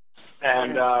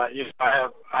 And I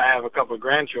have a couple of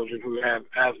grandchildren who have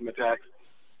asthma attacks,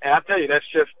 and I tell you,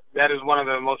 that is one of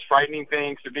the most frightening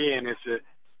things to be in, is to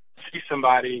see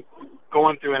somebody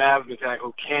going through an asthma attack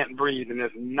who can't breathe, and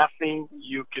there's nothing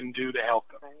you can do to help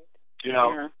them.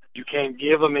 You can't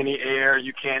give them any air.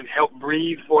 You can't help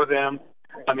breathe for them.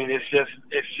 I mean, it's just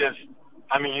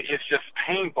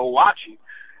painful watching.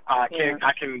 I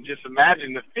can just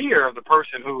imagine the fear of the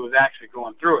person who is actually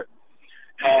going through it,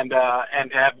 and to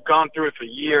have gone through it for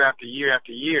year after year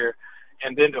after year,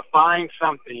 and then to find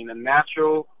something, a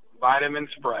natural vitamin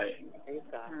spray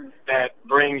that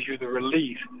brings you the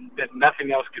relief that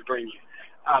nothing else could bring you.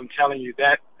 I'm telling you,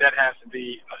 that has to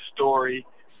be a story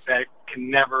that can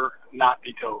never not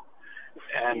be told.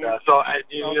 And so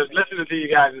just listening to you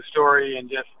guys' story,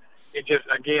 and it just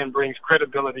again brings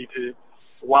credibility to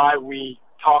why we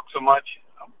talk so much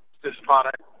about this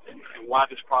product and why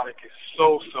this product is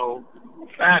so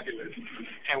fabulous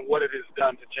and what it has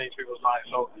done to change people's lives.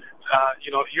 So,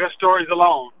 your stories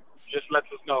alone just lets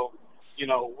us know,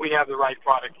 we have the right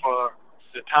product for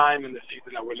the time and the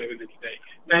season that we're living in today.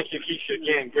 Thank you, Akeisha.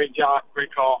 Again, great job,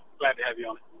 great call. Glad to have you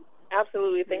on it.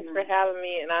 Absolutely. Thanks for having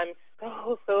me, and I'm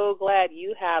so glad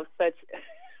you have such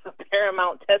a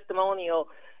paramount testimonial,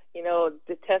 you know,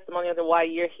 the testimonials of why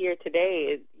you're here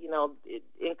today is, you know,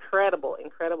 incredible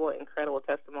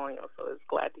testimonial. So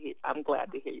I'm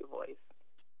glad to hear your voice.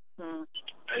 Amen.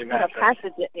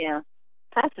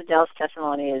 Pastor Dell's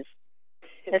testimony is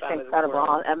it's incredible.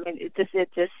 I mean, it just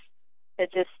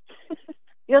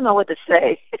you don't know what to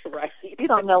say. Right. You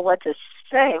don't know what to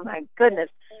say. My goodness.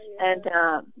 And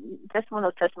that's one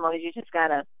of those testimonies you just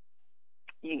gotta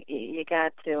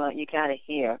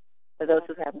hear for those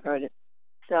who haven't heard it.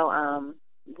 So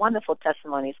wonderful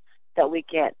testimonies that we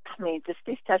get. I mean,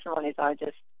 these testimonies are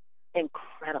just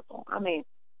incredible. I mean,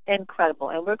 incredible.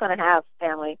 And we're going to have,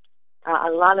 family,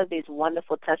 a lot of these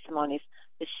wonderful testimonies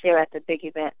to share at the big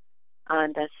event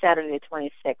on Saturday the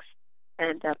 26th.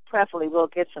 And preferably we'll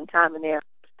get some time in there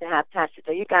to have Pastor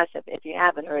Dale. You guys, if you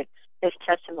haven't heard his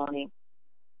testimony,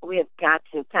 we have got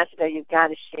to. Pastor Dale, you've got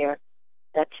to share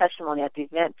that testimony at the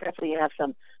event. Preferably you have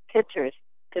some pictures,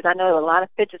 because I know a lot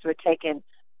of pictures were taken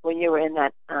when you were in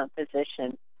that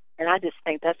position. And I just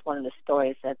think that's one of the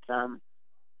stories that's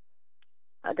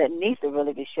that needs to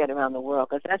really be shared around the world,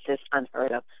 because that's just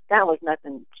unheard of. That was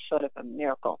nothing short of a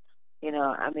miracle. You know,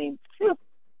 I mean, phew.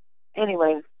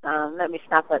 Anyway, let me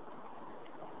stop at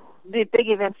the big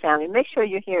event, family. Make sure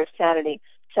you're here Saturday,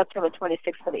 September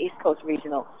 26th for the East Coast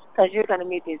Regional, because you're going to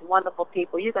meet these wonderful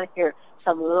people. You're going to hear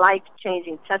some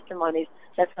life-changing testimonies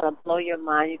that's going to blow your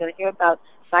mind. You're going to hear about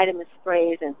vitamin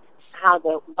sprays and how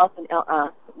the health and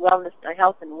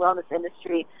wellness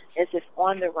industry is just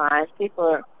on the rise.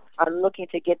 People are looking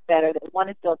to get better. They want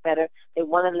to feel better. They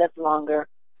want to live longer.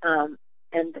 And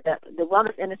the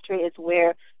wellness industry is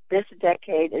where this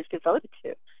decade is devoted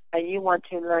to. And you want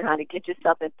to learn how to get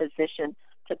yourself in position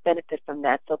to benefit from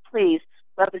that. So please,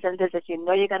 representatives, if you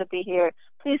know you're going to be here,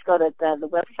 please go to the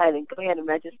website and go ahead and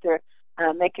register,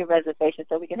 make your reservation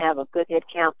so we can have a good head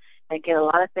count and get a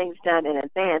lot of things done in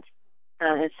advance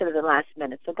instead of the last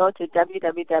minute. So go to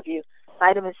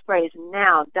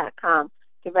www.vitaminspraysnow.com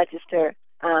to register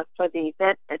for the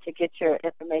event and to get your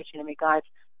information in regards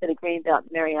to the Greenbelt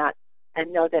Marriott.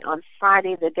 And know that on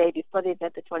Friday, the day before the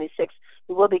event, the 26th,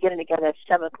 we will be getting together at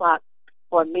 7 o'clock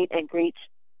for a meet and greet.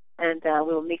 And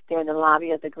we will meet there in the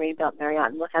lobby of the Greenbelt Marriott,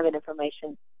 and we'll have that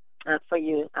information for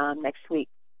you next week.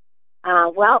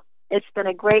 Well, it's been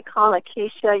a great call,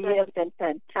 Akeisha. You have been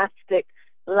fantastic.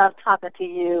 Love talking to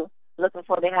you. Looking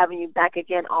forward to having you back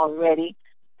again already.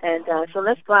 And so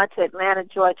let's go out to Atlanta,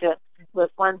 Georgia,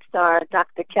 with one-star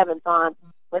Dr. Kevin Vaughn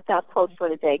with our quote for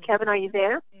today. Kevin, are you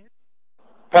there?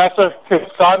 Pastor,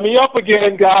 sign me up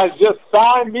again, guys. Just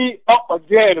sign me up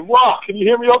again. Wow. Can you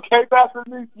hear me okay, Pastor?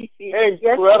 Incredible. Yes,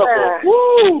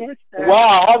 woo. Yes,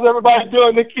 wow. How's everybody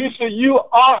doing? Akeisha, you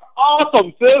are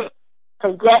awesome, sis.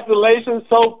 Congratulations.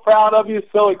 So proud of you.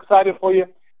 So excited for you.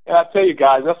 And I tell you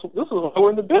guys, this is why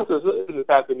we're in the business, isn't it,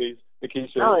 Pastor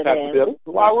Akeisha? Oh, Pastor Bill? This is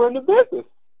why we're in the business.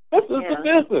 This is the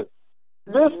business.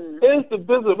 This is the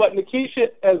business. What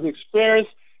Akeisha has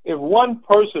experienced. If one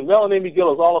person, Melanie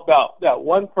McGill is all about that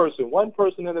one person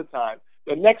at a time,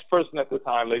 the next person at the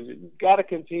time, ladies. You've got to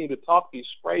continue to talk these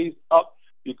sprays up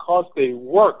because they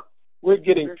work. We're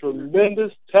getting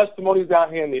tremendous testimonies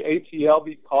down here in the ATL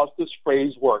because the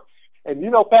sprays work. And you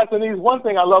know, Pastor Denise, one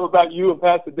thing I love about you and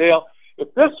Pastor Dale,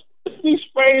 if these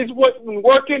sprays wasn't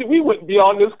working, we wouldn't be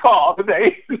on this call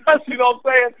today. You know what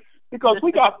I'm saying? Because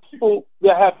we got people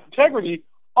that have integrity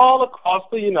all across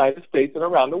the United States and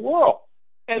around the world.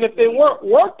 And if they weren't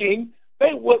working,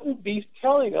 they wouldn't be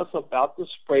telling us about the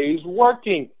sprays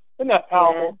working. Isn't that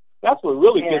powerful? That's what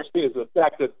really gets me, is the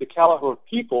fact that the caliber of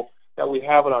people that we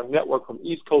have in our network from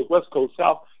East Coast, West Coast,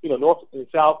 South, North and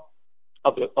South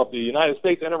of the United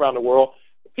States and around the world.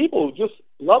 People just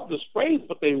love the sprays,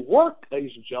 but they work,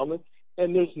 ladies and gentlemen.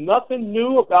 And there's nothing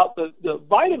new about the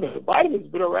vitamin. The vitamin's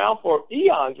been around for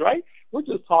eons, right? We're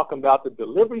just talking about the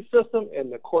delivery system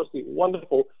and, of course, the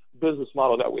wonderful business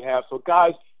model that we have. So,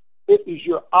 guys, it is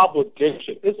your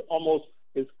obligation. It's almost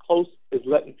as close as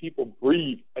letting people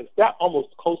breathe. It's that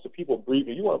almost close to people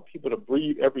breathing. You want people to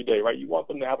breathe every day, right? You want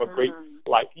them to have a great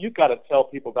life. You got to tell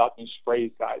people about these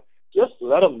sprays, guys. Just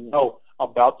let them know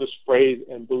about the sprays,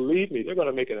 and believe me, they're going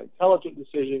to make an intelligent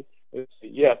decision and say,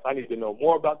 yes, I need to know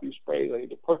more about these sprays. I need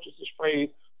to purchase the sprays.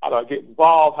 How do I get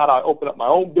involved? How do I open up my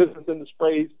own business in the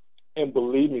sprays? And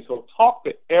believe me, so talk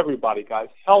to everybody, guys.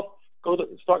 Start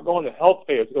going to health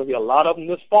fairs. There's going to be a lot of them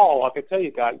this fall. I can tell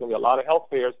you, guys, there's going to be a lot of health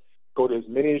fairs. Go to as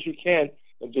many as you can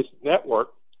and just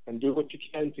network and do what you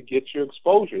can to get your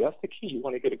exposure. That's the key. You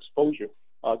want to get exposure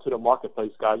to the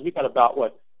marketplace, guys. We got about,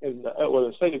 in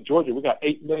the state of Georgia, we got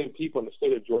 8 million people in the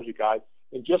state of Georgia, guys.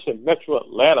 And just in metro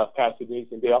Atlanta, Pastor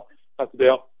Denise and Dale,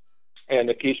 and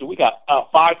Akeisha, we got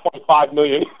 5.5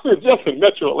 million just in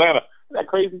metro Atlanta. Isn't that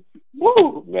crazy?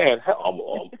 Woo, man,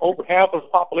 over half of the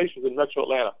population is in Metro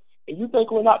Atlanta. And you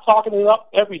think we're not talking it up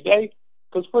every day?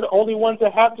 Because we're the only ones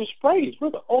that have the sprays.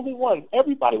 We're the only ones.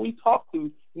 Everybody we talk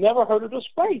to never heard of the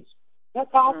sprays.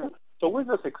 That's powerful. So we're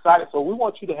just excited. So we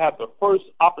want you to have the first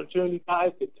opportunity,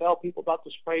 guys, to tell people about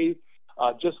the sprays.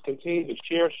 Just continue to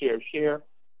share,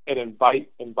 and invite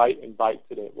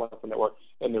to the wonderful network.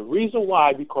 And the reason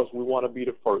why, because we want to be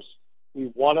the first.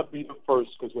 We want to be the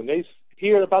first because when they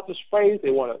hear about the sprays,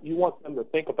 you want them to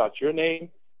think about your name,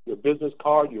 your business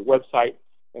card, your website,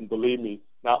 and believe me,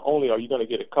 not only are you going to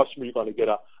get a customer, you're going to get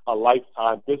a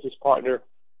lifetime business partner,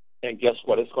 and guess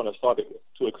what? It's going to start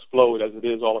to explode as it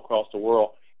is all across the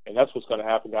world, and that's what's going to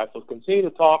happen, guys. So continue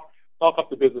to talk up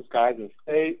the business, guys, and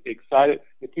stay excited.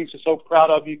 Akeisha, so proud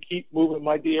of you. Keep moving,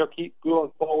 my dear. Keep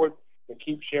going forward, and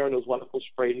keep sharing those wonderful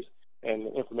sprays and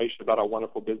information about our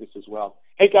wonderful business as well.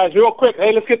 Hey, guys, real quick.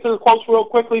 Hey, let's get to the quotes real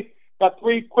quickly. Got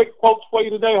 3 quick quotes for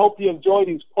you today. Hope you enjoy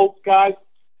these quotes, guys.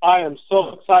 I am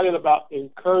so excited about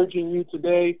encouraging you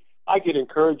today. I get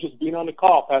encouraged just being on the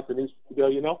call, Pastor Denise,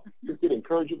 you know. Just get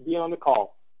encouraged just being on the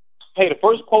call. Hey, the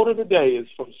first quote of the day is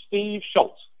from Steve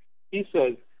Schultz. He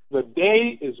says, "The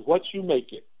day is what you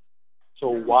make it, so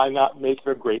why not make it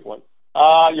a great one?"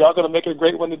 Y'all going to make it a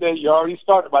great one today? You already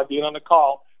started by being on the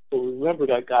call. So remember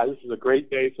that, guys. This is a great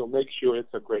day, so make sure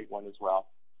it's a great one as well.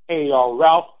 Hey, y'all,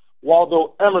 Ralph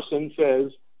Waldo Emerson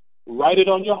says, "Write it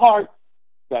on your heart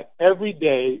that every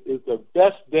day is the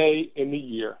best day in the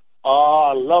year."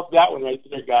 Oh, I love that one right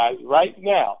there, guys. Right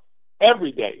now,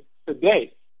 every day,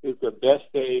 today is the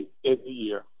best day in the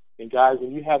year. And, guys,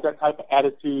 when you have that type of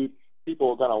attitude, people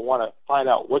are going to want to find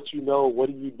out what you know, what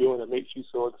are you doing that makes you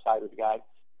so excited, guys.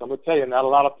 So I'm going to tell you, not a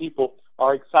lot of people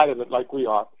are excited like we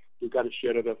are. We've got to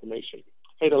share that information.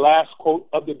 Hey, the last quote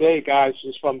of the day, guys,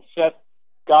 is from Seth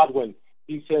Godin.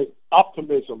 He said,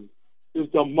 "Optimism is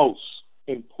the most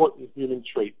important human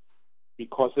trait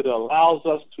because it allows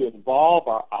us to involve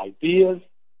our ideas,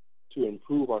 to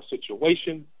improve our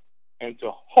situation, and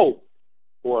to hope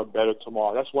for a better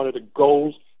tomorrow." That's one of the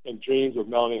goals and dreams of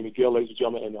Melanie McGill, ladies and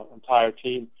gentlemen, and the entire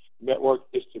team network,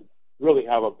 is to really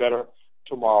have a better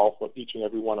tomorrow for each and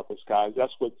every one of us, guys.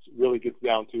 That's what really gets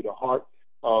down to the heart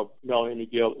of Melanie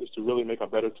McGill, is to really make a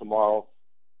better tomorrow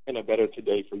and a better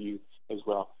today for you as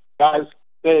well. Guys,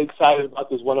 stay excited about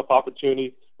this wonderful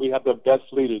opportunity. We have the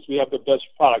best leaders. We have the best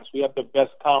products. We have the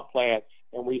best comp plan.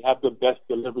 And we have the best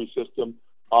delivery system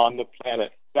on the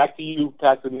planet. Back to you,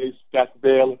 Pastor Denise, Pastor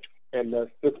Dale, and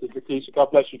Sister Akeisha.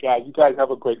 God bless you guys. You guys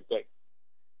have a great day.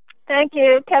 Thank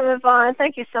you, Kevin Vaughn.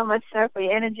 Thank you so much, sir, for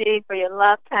your energy, for your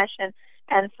love, passion,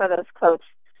 and for those quotes.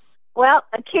 Well,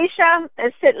 Akeisha,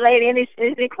 that's it, lady.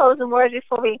 Any closing words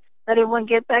before we let everyone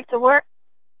get back to work?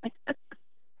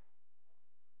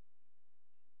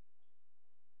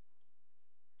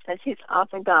 And she's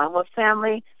off and gone. Well,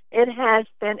 family, it has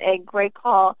been a great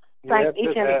call. Thank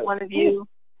each and every one of you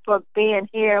for being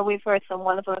here. We've heard some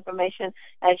wonderful information.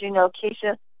 As you know,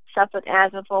 Akeisha suffered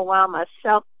asthma for a while.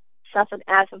 Myself suffered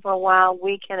asthma for a while.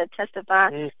 We can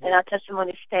testify, and our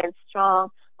testimony stands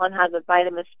strong on how the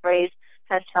vitamin sprays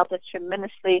has helped us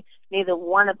tremendously. Neither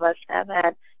one of us have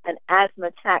had an asthma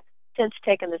attack since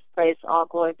taking the sprays. All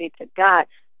glory be to God.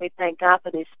 We thank God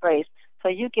for these sprays. So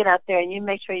you get out there and you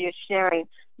make sure you're sharing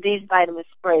these vitamin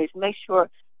sprays. Make sure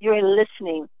you're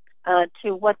listening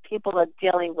to what people are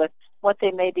dealing with, what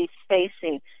they may be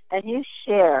facing, and you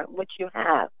share what you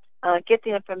have. Get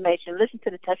the information. Listen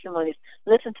to the testimonies.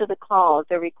 Listen to the calls.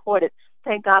 They're recorded.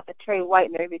 Thank God for Terry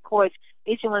Whitener. He records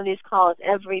each one of these calls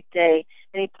every day,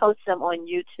 and he posts them on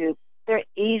YouTube. They're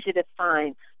easy to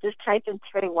find. Just type in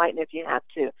Terry Whitener if you have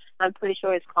to. I'm pretty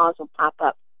sure his calls will pop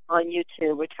up on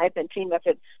YouTube. Or type in Team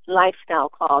Effort Lifestyle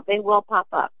Call. They will pop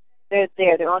up. They're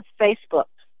there. They're on Facebook.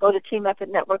 Go to Team Effort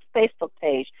Network's Facebook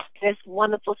page. There's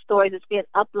wonderful stories that's being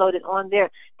uploaded on there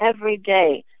every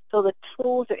day. So the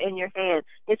tools are in your hand.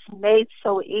 It's made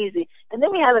so easy. And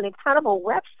then we have an incredible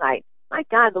website. My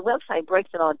God, the website breaks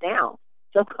it all down.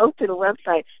 So go to the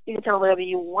website. You can tell them whatever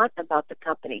you want about the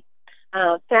company.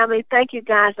 Family, thank you,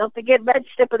 guys. Don't forget,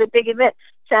 register for the big event,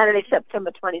 Saturday,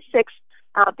 September 26th.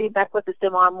 I'll be back with us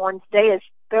tomorrow morning. Today is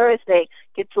Thursday.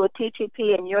 Get to a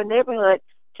TTP in your neighborhood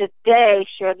today.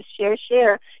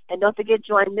 Share. And don't forget,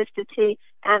 join Mr. T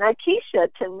and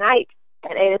Akeisha tonight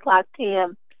at 8 o'clock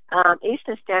p.m.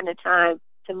 Eastern Standard Time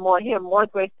to hear more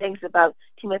great things about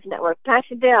Team Effort Network.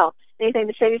 Pastor Dale, anything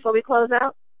to say before we close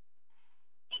out?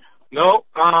 No.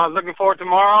 Looking forward to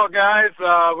tomorrow, guys.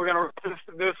 We're going to wrap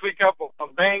this week up a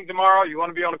bang tomorrow. You want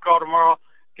to be on the call tomorrow.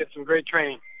 Get some great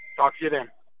training. Talk to you then.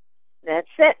 That's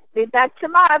it. Be back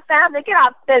tomorrow, family. Get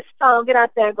off this phone. Get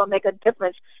out there and go make a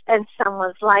difference in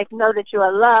someone's life. Know that you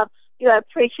are loved, You are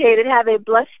appreciated. Have a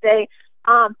blessed day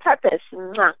on purpose.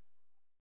 Mwah.